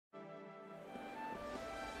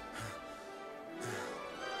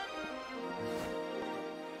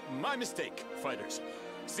My mistake, fighters.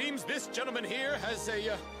 Seems this gentleman here has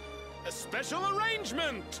a special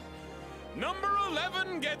arrangement. Number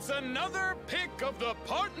 11 gets another pick of the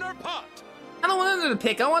partner pot. I don't want another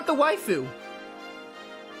pick. I want the waifu.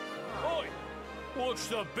 Oi, what's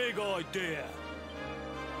the big idea?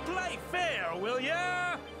 Play fair, will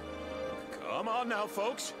ya? Come on now,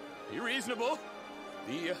 folks. Be reasonable.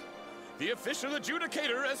 The official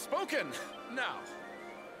adjudicator has spoken. Now,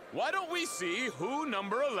 why don't we see who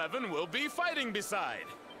number 11 will be fighting beside?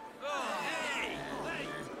 Oh, hey!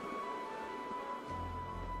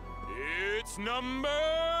 It's number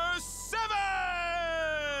 7!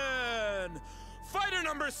 Fighter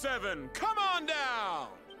number 7, come on down!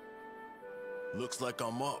 Looks like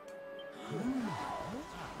I'm up.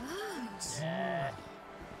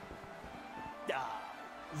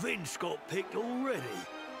 Vince got picked already.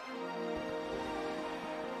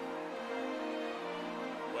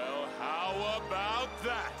 Well, how about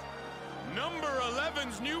that? Number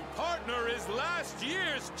 11's new partner is last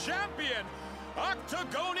year's champion,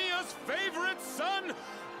 Octagonia's favorite son,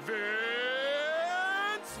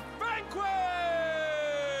 Vince Vanquish!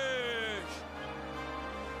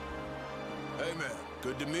 Hey man,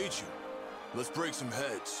 good to meet you. Let's break some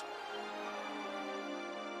heads.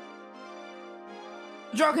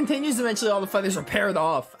 The draw continues. Eventually, all the fighters are paired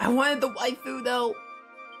off. I wanted the waifu, though.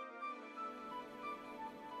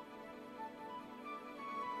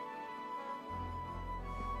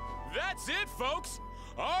 That's it, folks!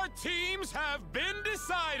 Our teams have been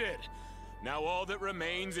decided! Now all that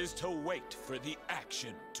remains is to wait for the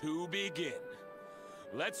action to begin.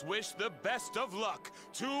 Let's wish the best of luck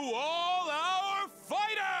to all our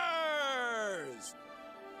fighters!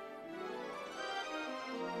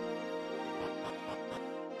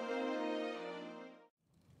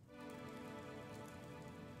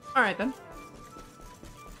 Alright then.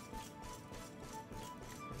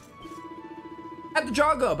 How'd the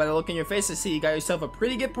draw go? By the look in your face, I see you got yourself a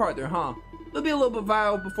pretty good partner, huh? It'll be a little bit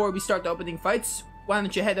viral before we start the opening fights. Why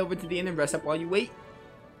don't you head over to the inn and rest up while you wait?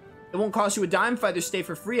 It won't cost you a dime. Fighters stay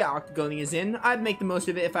for free at Octagonia's Inn. I'd make the most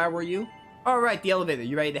of it if I were you. Alright, the elevator.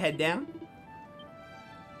 You ready to head down?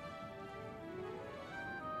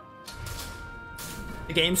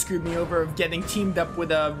 The game screwed me over of getting teamed up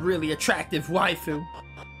with a really attractive waifu.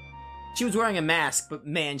 She was wearing a mask, but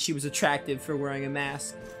man, she was attractive for wearing a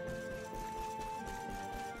mask.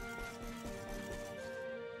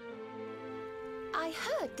 I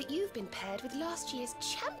heard that you've been paired with last year's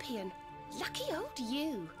champion. Lucky old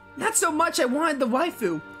you. Not so much, I wanted the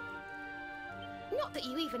waifu. Not that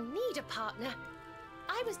you even need a partner.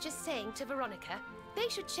 I was just saying to Veronica, they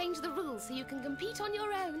should change the rules so you can compete on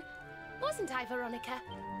your own. Wasn't I, Veronica?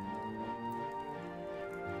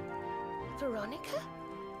 Veronica?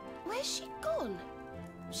 Where's she gone?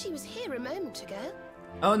 She was here a moment ago.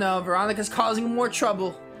 Oh no, Veronica's causing more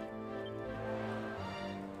trouble.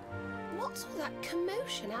 What's all that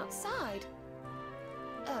commotion outside?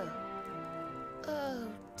 Oh. Oh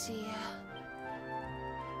dear.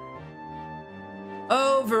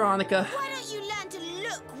 Oh, Veronica. Why don't you learn to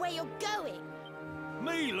look where you're going?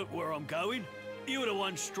 Me look where I'm going. You're the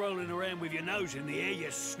one strolling around with your nose in the air,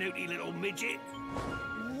 you snooty little midget.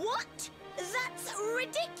 What? That's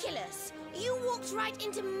ridiculous. You walked right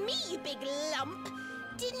into me, you big lump.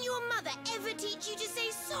 Didn't your mother ever teach you to say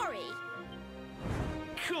sorry?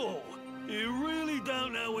 Cool. You really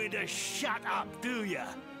don't know when to shut up, do ya?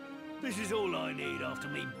 This is all I need after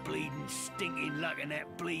me bleeding, stinking luck in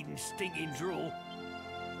that bleeding, stinking draw.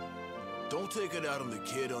 Don't take it out on the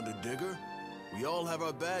kid, Underdigger. We all have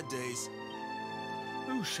our bad days.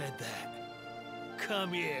 Who said that?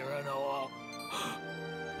 Come here and I'll...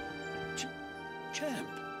 Champ.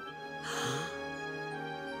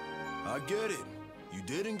 I get it. You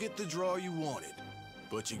didn't get the draw you wanted.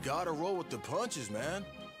 But you gotta roll with the punches, man.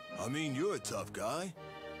 I mean, you're a tough guy.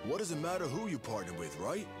 What does it matter who you partner with,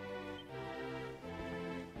 right?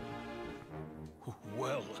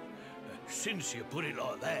 Well, since you put it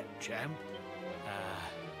like that, champ.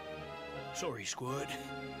 Sorry, Squirt.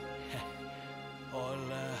 I'll,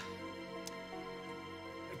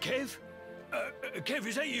 Kev? Kev,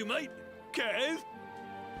 is that you, mate? Kev?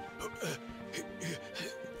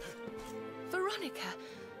 Veronica,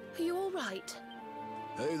 are you all right?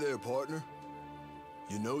 Hey there, partner.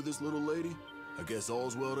 You know this little lady? I guess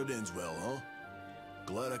all's well that ends well, huh?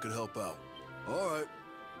 Glad I could help out. All right,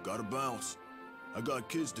 gotta bounce. I got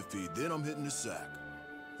kids to feed, then I'm hitting the sack.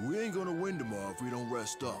 We ain't gonna win tomorrow if we don't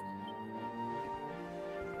rest up.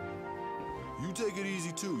 You take it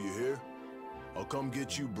easy too, you hear? I'll come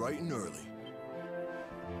get you bright and early.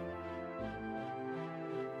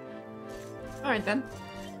 Alright then.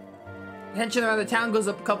 Tension around the town goes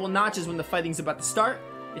up a couple notches when the fighting's about to start.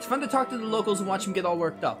 It's fun to talk to the locals and watch them get all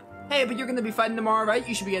worked up. Hey, but you're gonna be fighting tomorrow, right?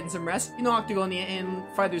 You should be getting some rest. You know Octagon and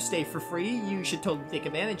fighters stay for free. You should totally take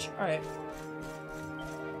advantage. Alright.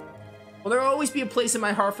 Well, there'll always be a place in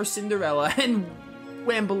my heart for Cinderella, and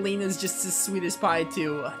Wambelina's just as sweet as pie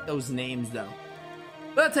too. Those names, though.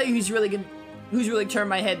 But I'll tell you who's really turned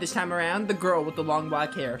my head this time around. The girl with the long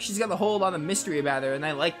black hair. She's got a whole lot of mystery about her, and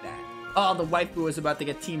I like that. Oh, the waifu was about to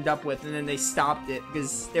get teamed up with, and then they stopped it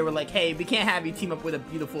because they were like, hey, we can't have you team up with a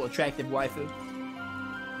beautiful, attractive waifu.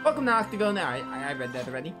 Welcome to Octagon. Alright, I read that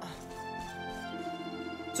already.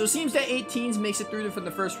 So it seems that 8 teens makes it through from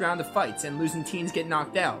the first round of fights, and losing teens get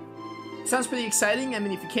knocked out. Sounds pretty exciting. I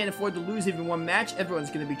mean, if you can't afford to lose even one match, everyone's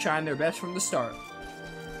going to be trying their best from the start.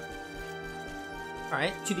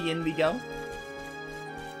 Alright, to the end we go.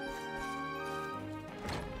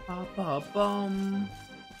 Ba-ba-bum.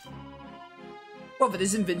 Well, but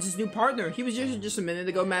isn't Vince's new partner? He was just a minute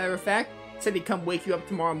ago, matter of fact. Said he'd come wake you up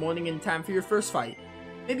tomorrow morning in time for your first fight.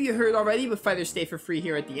 Maybe you heard already, but fighters stay for free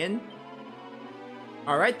here at the inn.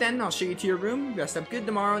 Alright then, I'll show you to your room. Rest up good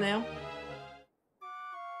tomorrow now.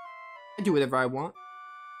 I do whatever I want.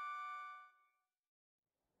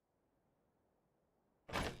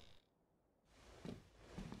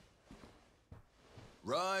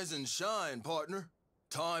 Rise and shine, partner.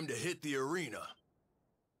 Time to hit the arena.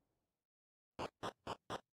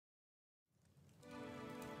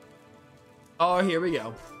 Oh, here we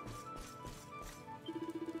go.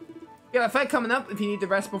 We got a fight coming up. If you need to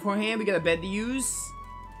rest beforehand, we got a bed to use.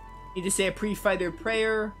 Need to say a pre-fighter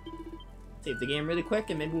prayer. Save the game really quick,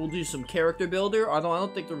 and maybe we'll do some character builder. Although I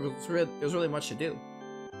don't think there's really much to do.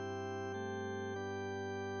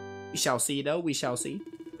 We shall see, though. We shall see.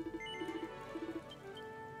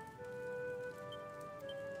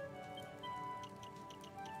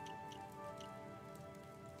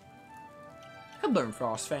 Could learn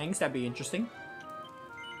Frost Fangs. That'd be interesting.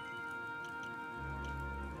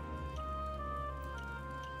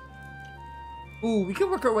 Ooh, we could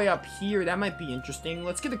work our way up here. That might be interesting.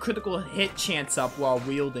 Let's get a critical hit chance up while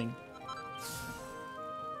wielding.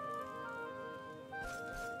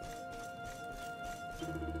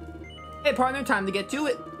 Hey, partner, time to get to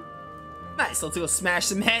it. Nice, let's go smash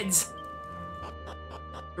some heads.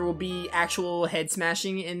 There will be actual head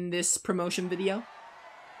smashing in this promotion video.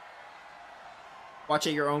 Watch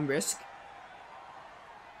at your own risk.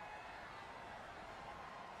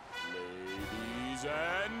 Ladies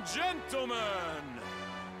and gentlemen,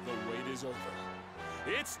 the wait is over.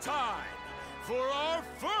 It's time for our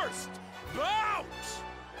first bout!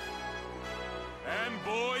 And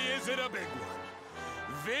boy, is it a big one.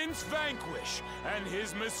 Vince Vanquish and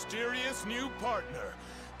his mysterious new partner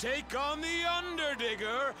take on the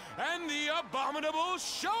Underdigger and the Abominable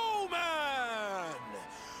Showman!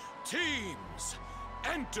 Teams,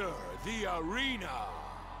 enter the arena!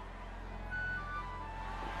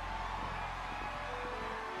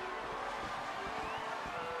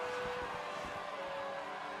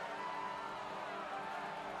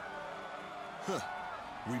 Huh.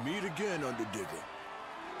 We meet again, Underdigger.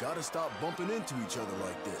 Gotta stop bumping into each other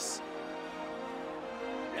like this.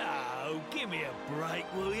 Oh, give me a break,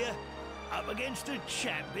 will ya? Up against a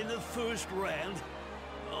champ in the first round?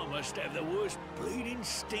 I must have the worst bleeding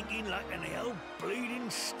stinking luck in the whole bleeding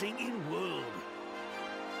stinking world.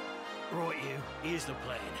 Right, you, here's the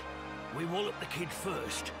plan. We wallop the kid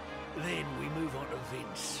first, then we move on to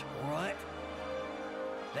Vince, alright?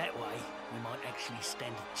 That way, we might actually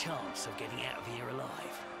stand a chance of getting out of here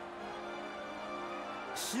alive.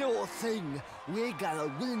 Sure thing. We're gonna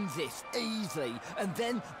win this easy, and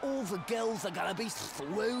then all the girls are gonna be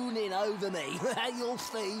swooning over me. You'll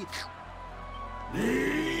see.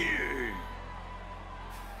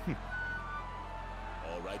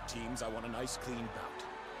 All right, teams, I want a nice clean bout.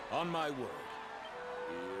 On my word.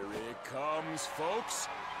 Here it comes, folks.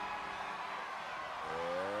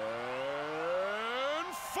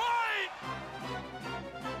 And fight!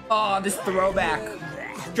 Oh, this throwback.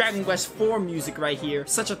 Dragon Quest 4 music right here.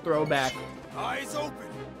 Such a throwback. Eyes open.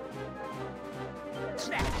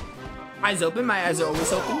 Eyes open? My eyes are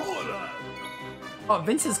always open. Oh,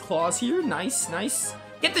 Vince's claws here. Nice, nice.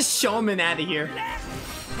 Get the showman out of here.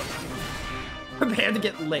 Prepare to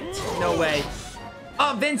get licked. No way.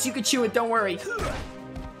 Oh, Vince, you can chew it. Don't worry.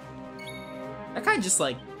 That guy just,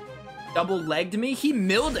 like, double-legged me. He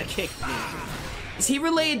Milda kicked me. Is he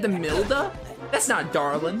related to Milda? That's not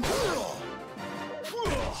Darlin.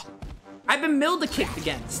 I've been Milda kicked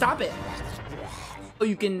again. Stop it. Oh,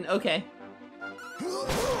 you can... Okay.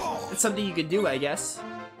 That's something you could do, I guess.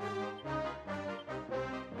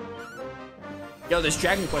 Yo, this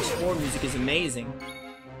Dragon Quest 4 music is amazing.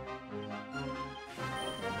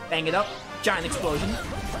 Bang it up. Giant explosion.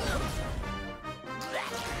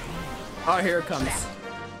 Oh, here it comes.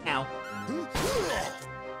 Ow.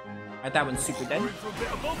 Alright, that one's super dead.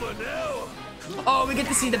 Oh, we get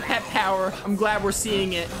to see the pet power. I'm glad we're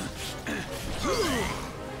seeing it.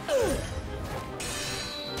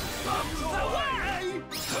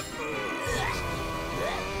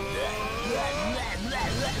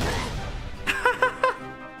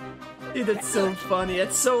 Dude, that's so funny.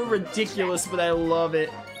 That's so ridiculous, but I love it.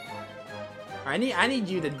 I need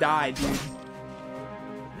you to die, dude.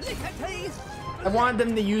 I wanted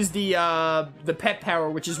them to use the pet power,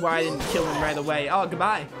 which is why I didn't kill him right away. Oh,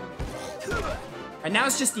 goodbye. And now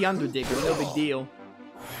it's just the Underdigger, no big deal.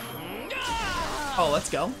 Oh, let's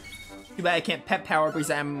go. Too bad I can't pet power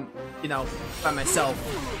because I'm, you know, by myself.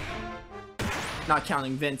 Not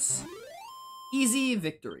counting Vince. Easy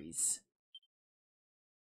victories.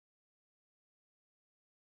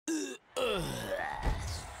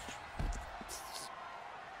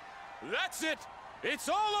 That's it! It's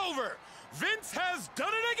all over! Vince has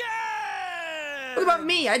done it again! What about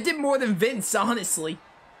me? I did more than Vince, honestly.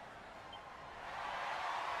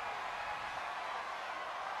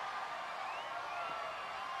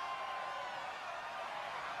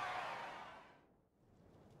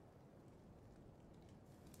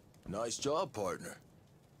 Nice job, partner.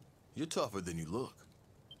 You're tougher than you look.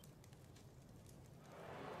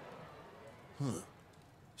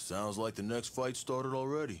 Sounds like the next fight started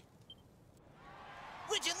already.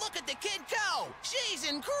 Would you look at the kid go? She's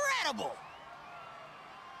incredible!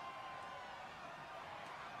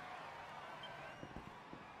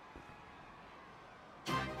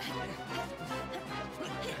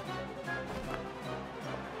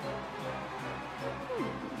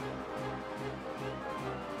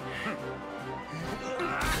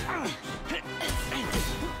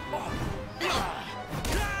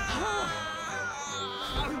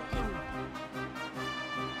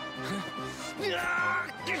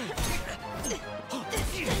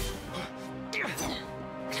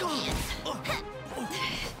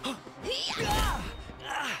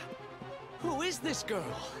 Who is this girl?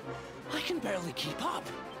 I can barely keep up.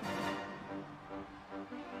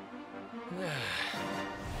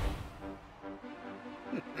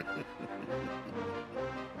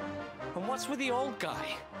 And what's with the old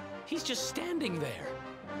guy? He's just standing there.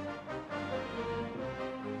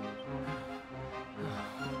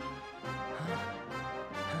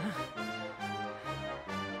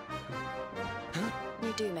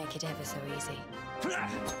 You do make it ever so easy.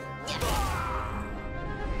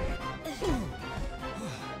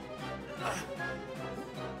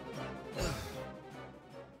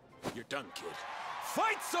 You're done, kid.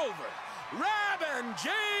 Fight's over! Rab and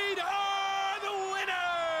Jade are the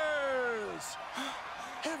winners!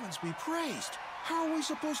 Heavens be praised. How are we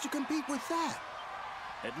supposed to compete with that?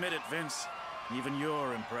 Admit it, Vince. Even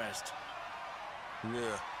you're impressed.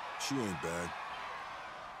 Yeah, she ain't bad.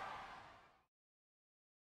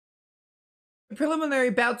 The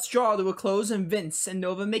preliminary bouts draw to a close, and Vince and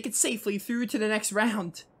Nova make it safely through to the next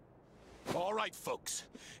round. All right, folks.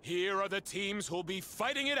 Here are the teams who'll be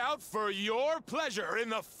fighting it out for your pleasure in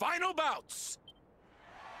the final bouts.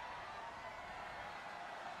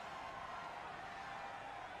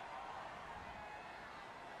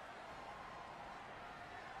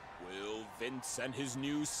 Will Vince and his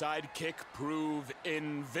new sidekick prove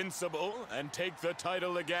invincible and take the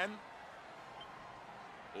title again?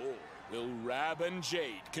 Or will Rab and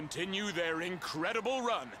Jade continue their incredible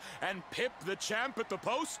run and pip the champ at the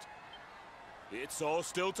post? It's all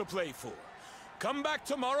still to play for. Come back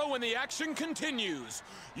tomorrow when the action continues.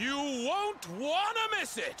 You won't want to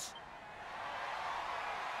miss it!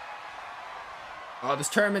 Oh, this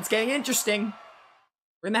tournament's getting interesting.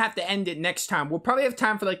 We're gonna have to end it next time. We'll probably have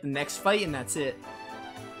time for like the next fight and that's it.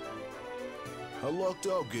 I lucked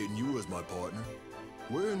out getting you as my partner.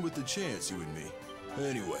 We're in with the chance, you and me.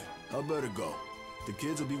 Anyway, I better go. The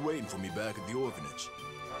kids will be waiting for me back at the orphanage.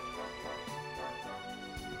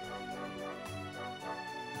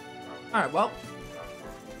 Alright, well.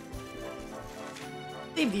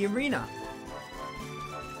 Leave the arena.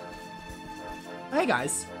 Hey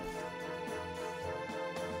guys.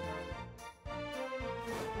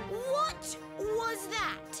 What was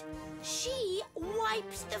that? She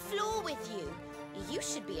wiped the floor with you. You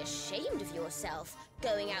should be ashamed of yourself,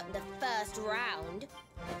 going out in the first round.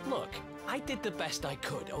 Look, I did the best I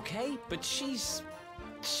could, okay? But she's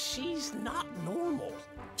not normal.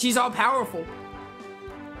 She's all powerful.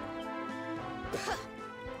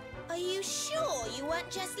 Are you sure you weren't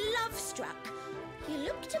just love-struck? You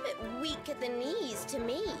looked a bit weak at the knees to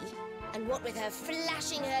me. And what with her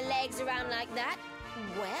flashing her legs around like that,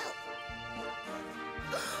 well...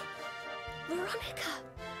 Veronica,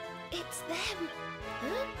 it's them.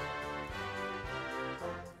 Huh?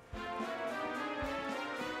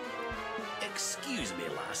 Excuse me,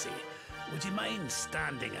 lassie. Would you mind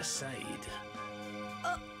standing aside?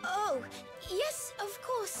 Oh, yes, of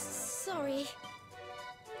course. Sorry.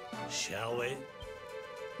 Shall we?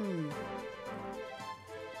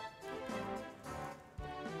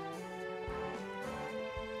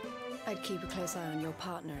 I'd keep a close eye on your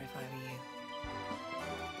partner if I were you.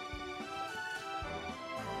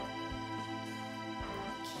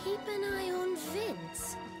 Keep an eye on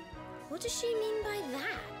Vince. What does she mean by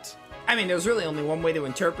that? I mean, there's really only one way to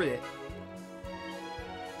interpret it.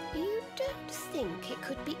 You don't think it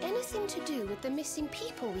could be anything to do with the missing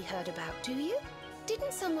people we heard about, do you?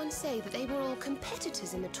 Didn't someone say that they were all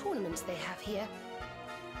competitors in the tournaments they have here?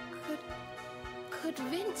 Could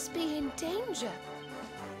Vince be in danger?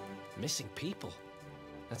 Missing people?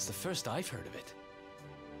 That's the first I've heard of it.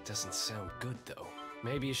 Doesn't sound good, though.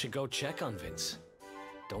 Maybe you should go check on Vince.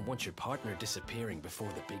 Don't want your partner disappearing before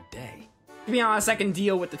the big day. To be honest, I can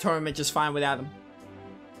deal with the tournament just fine without him.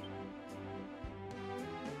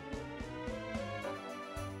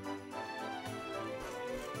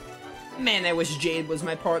 Man, I wish Jade was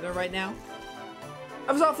my partner right now.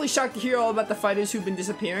 I was awfully shocked to hear all about the fighters who've been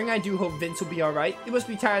disappearing. I do hope Vince will be alright. You must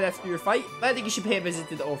be tired after your fight, but I think you should pay a visit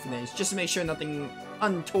to the orphanage, just to make sure nothing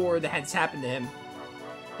untoward has happened to him.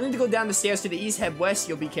 I need to go down the stairs to the east, head west.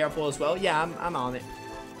 You'll be careful as well. Yeah, I'm on it.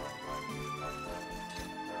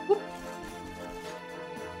 Whoop.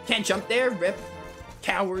 Can't jump there, rip.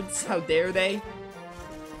 Cowards, how dare they?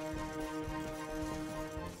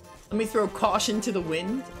 Let me throw caution to the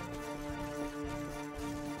wind.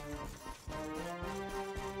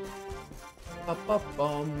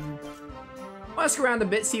 I'll ask around a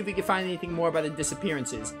bit, see if we can find anything more about the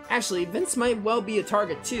disappearances. Actually, Vince might well be a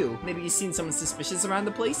target too. Maybe he's seen someone suspicious around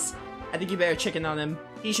the place. I think you better check in on him.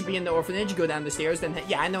 He should be in the orphanage, go down the stairs, then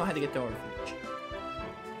yeah, I know how to get to the orphanage.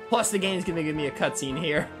 Plus, the game's gonna give me a cutscene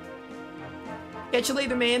here. Catch you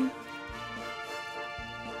later, man.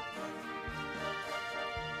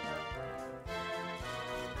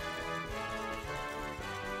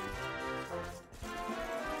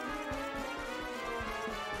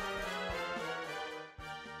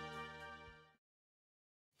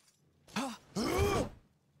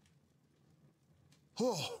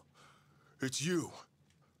 Oh, it's you.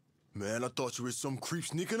 Man, I thought you were some creep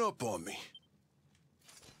sneaking up on me.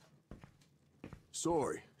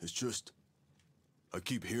 Sorry, it's just... I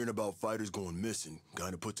keep hearing about fighters going missing.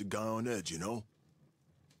 Kinda puts a guy on edge, you know?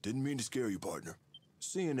 Didn't mean to scare you, partner.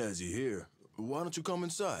 Seeing as you're here, why don't you come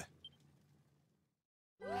inside?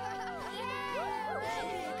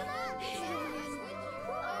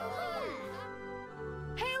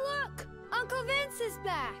 Hey, look! Uncle Vince is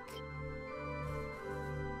back!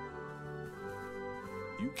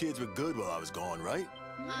 You kids were good while I was gone, right?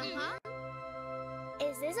 Uh-huh.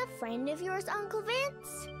 Is this a friend of yours, Uncle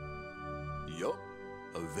Vince? Yup.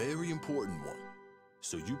 A very important one.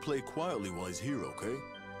 So you play quietly while he's here, okay?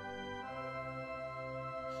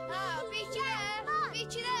 Oh, beat you there!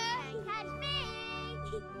 Beat you there! Catch me!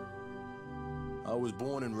 I was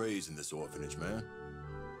born and raised in this orphanage, man.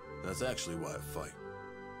 That's actually why I fight.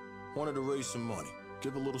 Wanted to raise some money.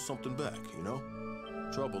 Give a little something back, you know?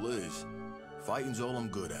 Trouble is, fighting's all I'm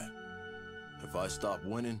good at. If I stop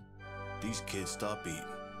winning, these kids stop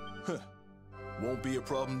eating. Won't be a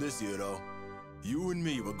problem this year, though. You and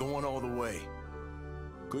me, we're going all the way.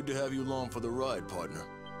 Good to have you along for the ride, partner.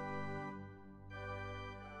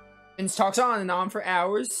 Vince talks on and on for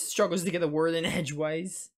hours, struggles to get a word in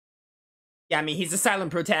edgewise. Yeah, I mean, he's a silent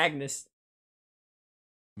protagonist.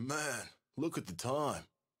 Man, look at the time.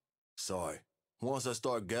 Sorry, once I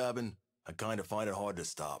start gabbing, I kinda find it hard to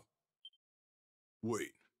stop.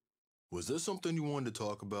 Wait, was there something you wanted to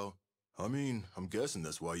talk about? I mean, I'm guessing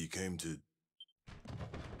that's why you came to...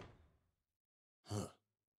 Huh.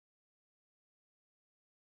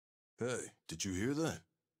 Hey, did you hear that?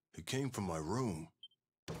 It came from my room.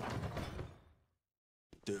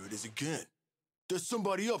 There it is again. There's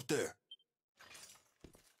somebody up there.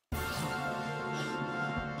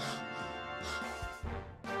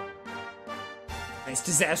 Nice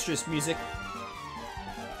disastrous music.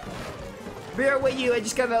 Be right with you, I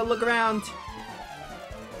just gotta look around.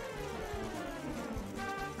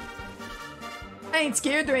 I ain't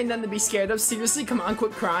scared, there ain't nothing to be scared of. Seriously, come on,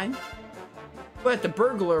 quit crying. What if the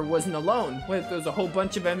burglar wasn't alone? What if there was a whole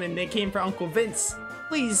bunch of them and they came for Uncle Vince?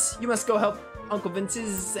 Please, you must go help Uncle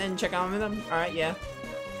Vince's and check on them. Alright, yeah.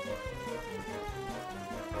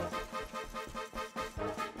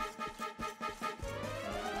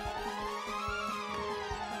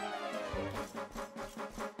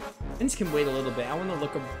 Vince can wait a little bit. I want to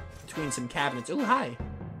look up between some cabinets. Oh, hi.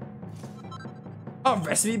 Oh,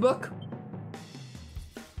 recipe book?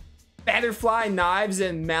 Butterfly knives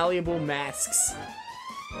and malleable masks.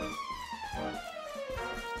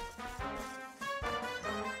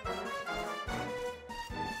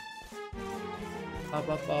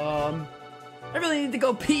 I really need to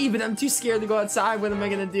go pee, but I'm too scared to go outside. What am I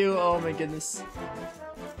gonna do? Oh my goodness.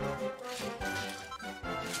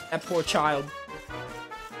 That poor child.